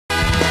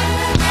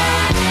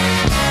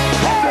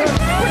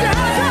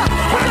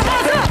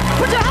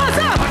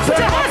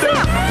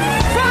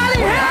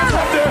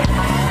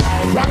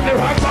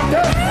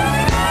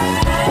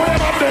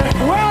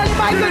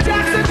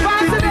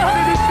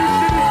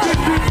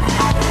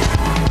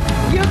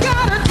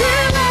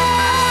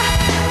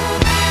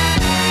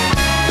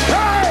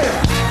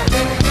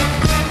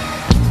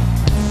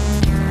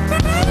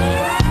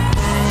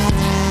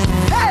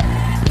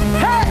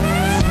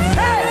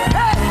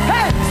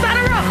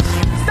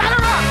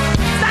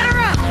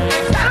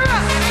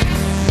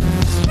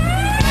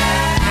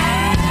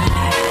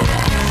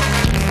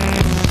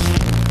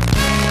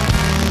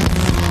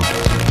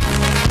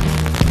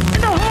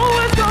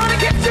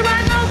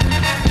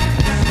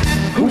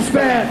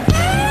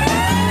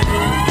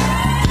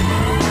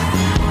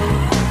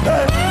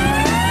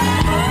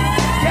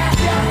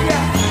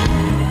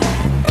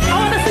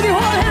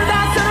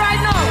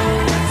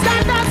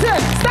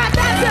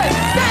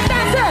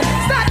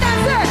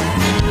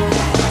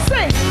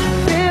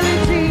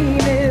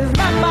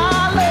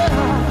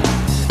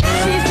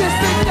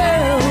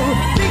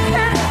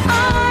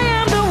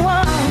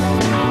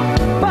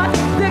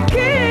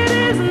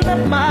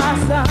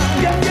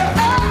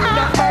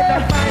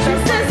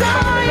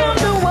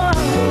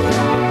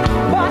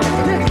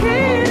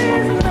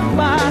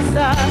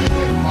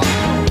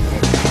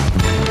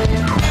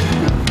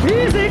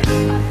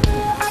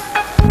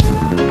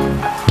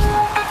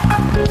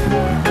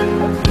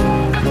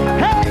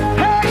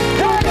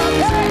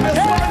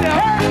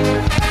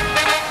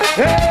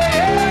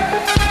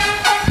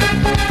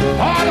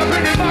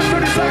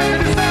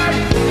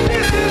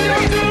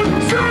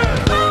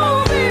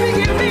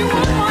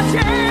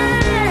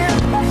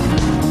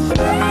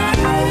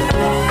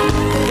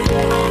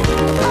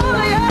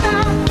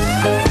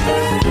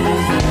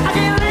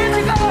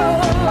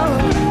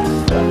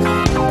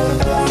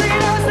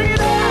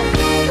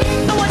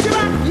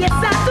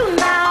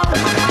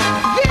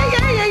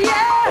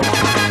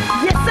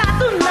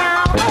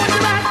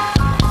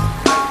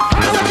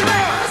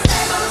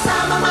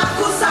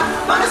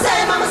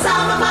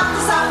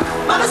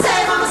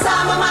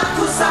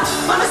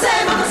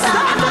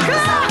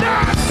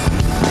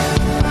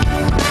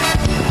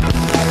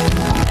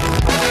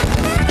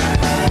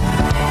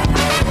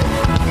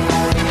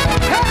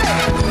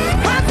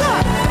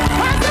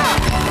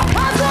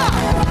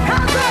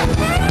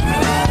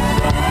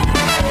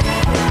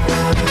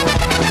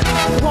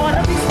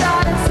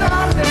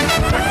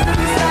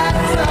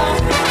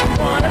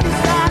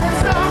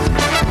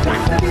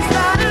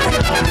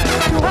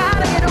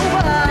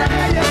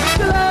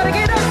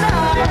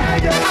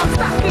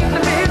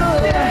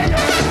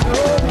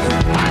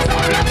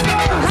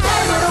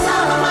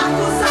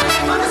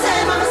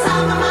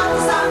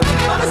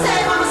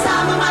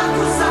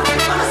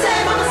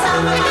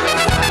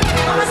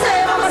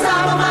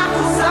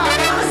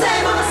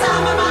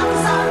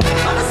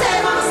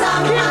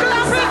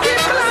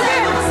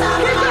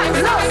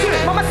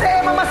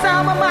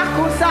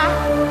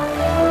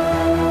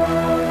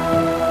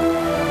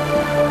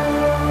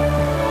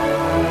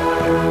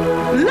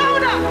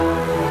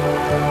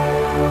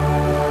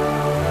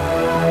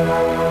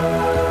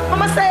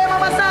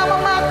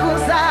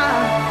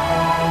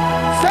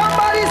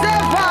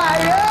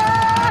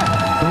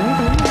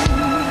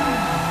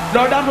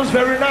Now that was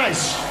very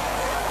nice.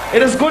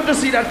 It is good to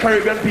see that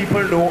Caribbean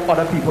people know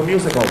other people's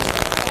music also.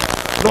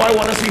 Now I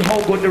want to see how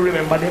good they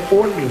remember their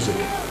own music.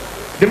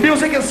 The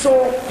music is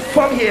so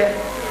from here.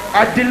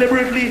 I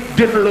deliberately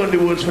didn't learn the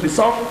words for the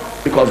song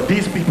because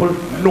these people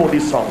know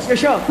these songs. Yeah,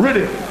 sure.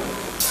 Ready?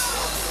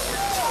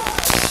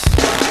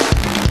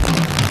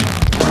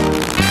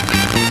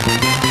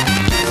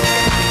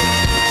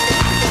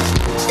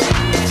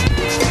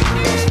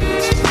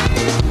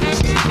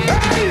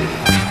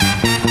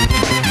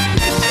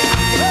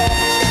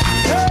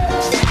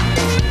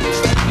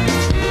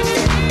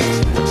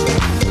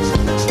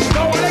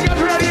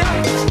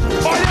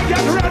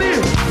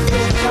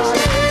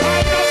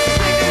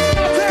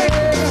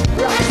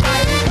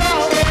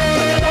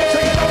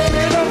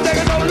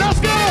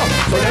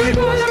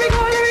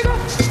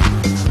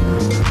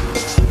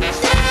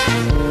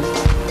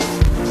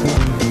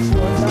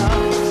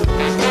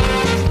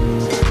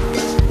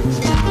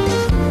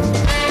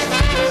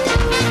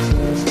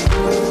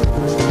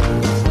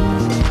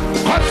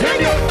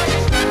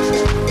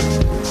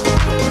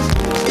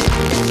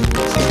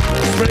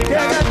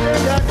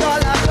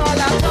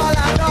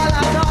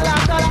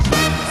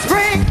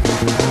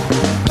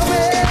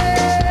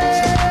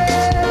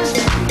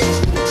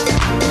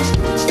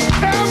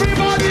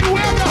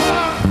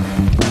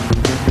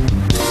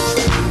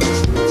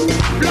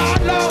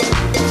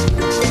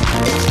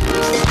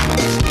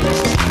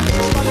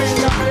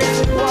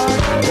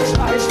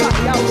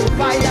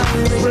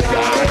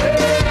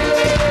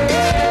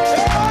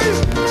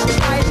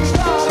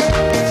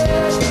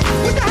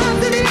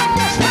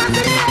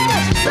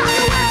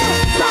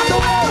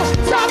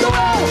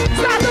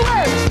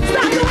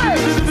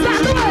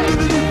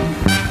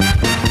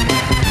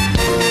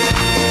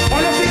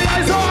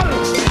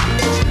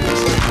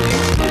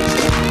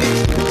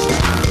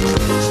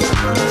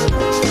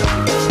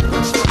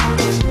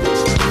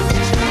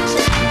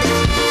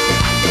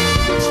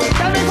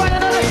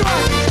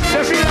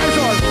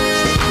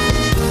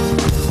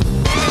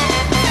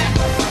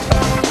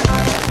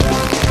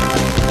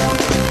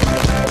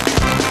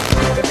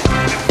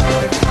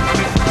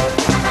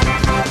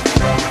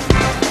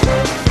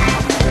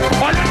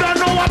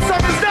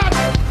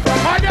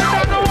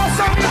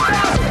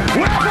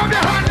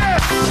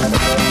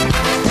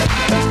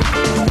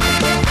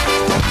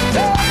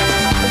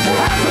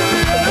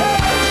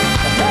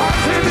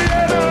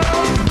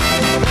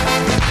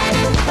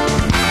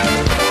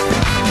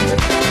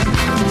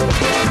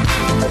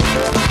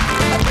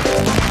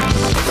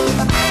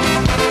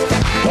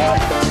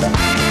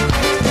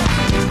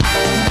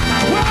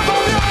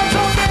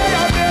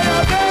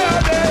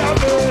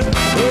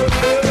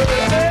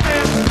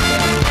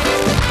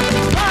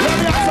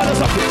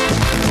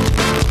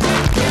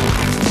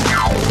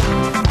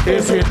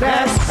 Is it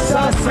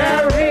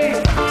necessary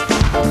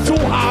to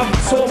have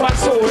so much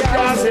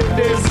soldiers in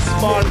this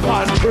small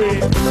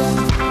country?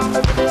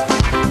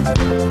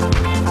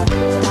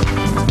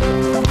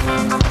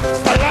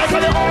 I like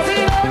the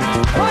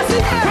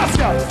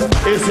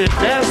Is it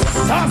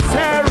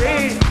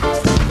necessary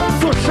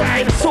to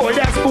shine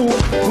soldiers' food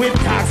with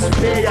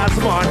taxpayers'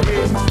 money?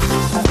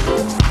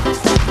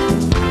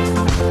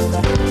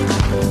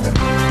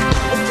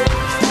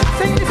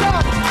 Sing this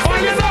up. Oh,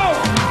 you know,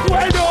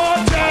 why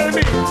don't tell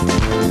me?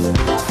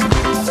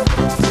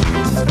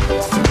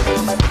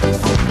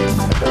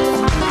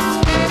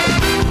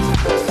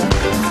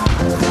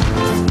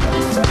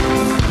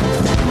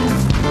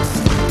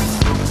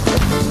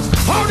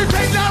 How the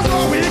thing does go,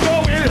 we go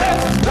in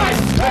left, right,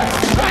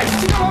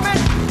 you know what I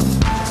mean?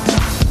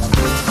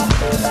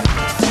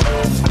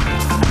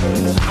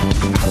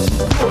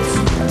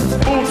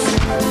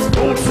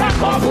 Boots,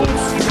 soccer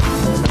boots.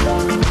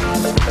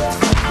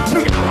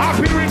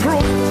 Happy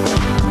recruit.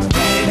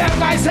 That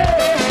guy say.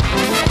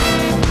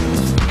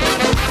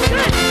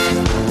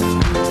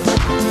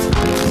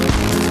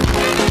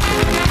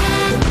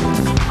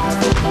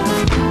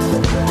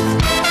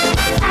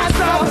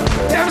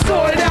 Them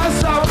soldiers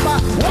some.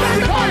 What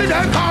you call it?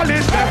 Them call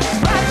it.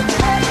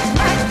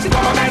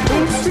 Government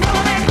boots.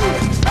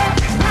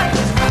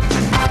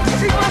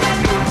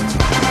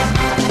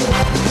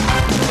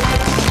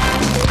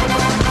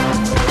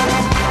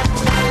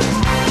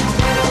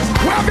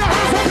 Wave your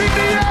hands up in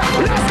the air.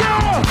 Let's go.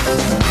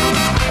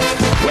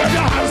 Wave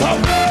your hands up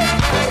there.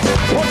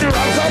 Put your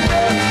hands up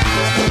there.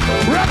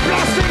 Red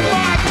plastic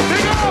man.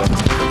 Dig up.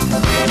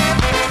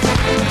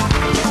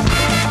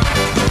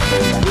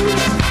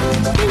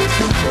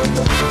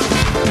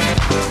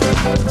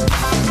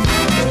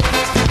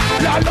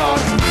 London.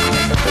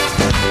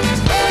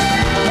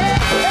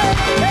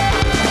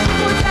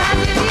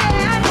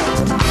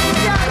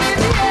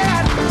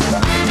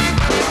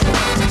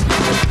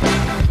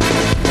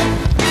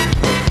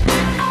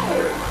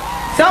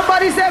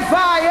 Somebody say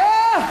fire!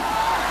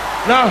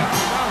 Now,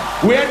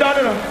 we ain't done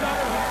enough.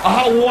 I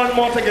have one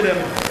more to get in.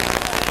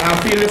 I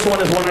feel this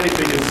one is one of the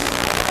biggest.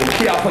 You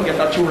can't forget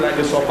a tune like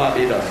this on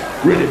Barbados.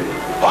 Ready?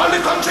 All the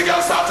country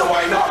girls start to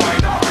wind up,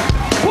 wind up.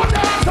 Put the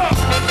hands up!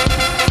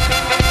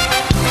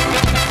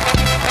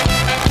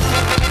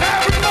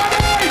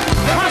 Everybody!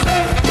 Hands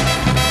up!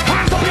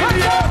 Hands up!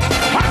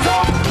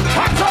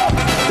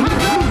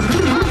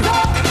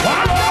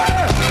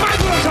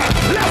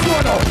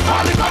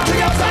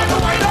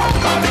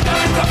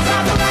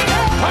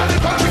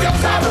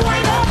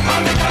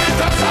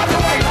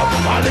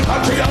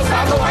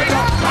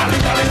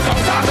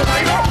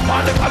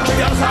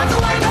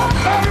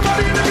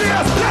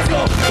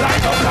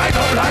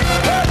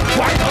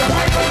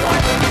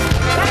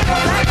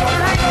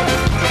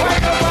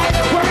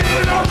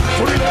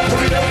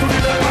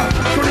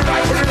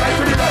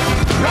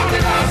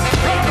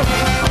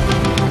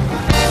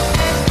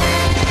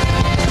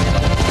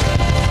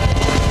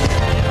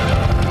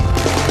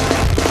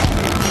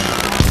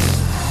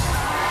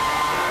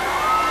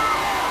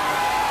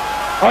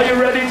 Are you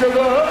ready to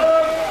go?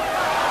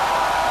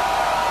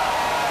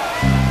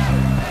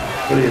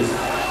 Please.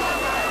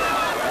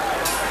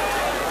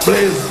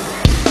 Please.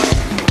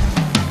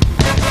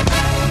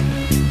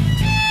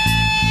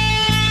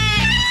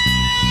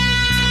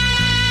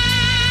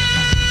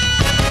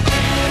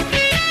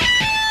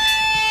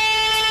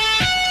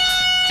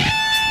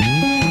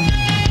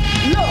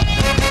 Look,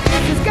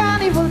 this is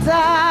carnival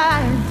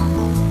time.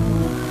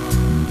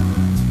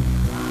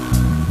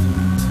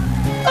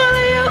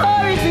 Only you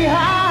hurry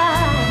behind.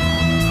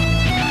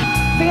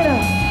 Pick it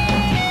up.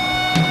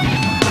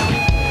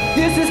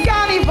 This is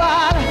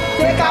carnival.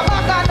 Take a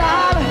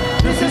bacchanal.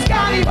 This is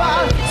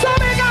carnival. So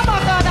make a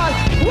bacchanal.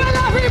 Well,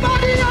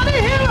 everybody on the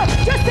hill,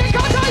 just take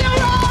out all your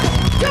own.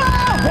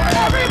 Yeah. Well,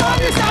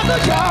 everybody start to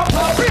jump.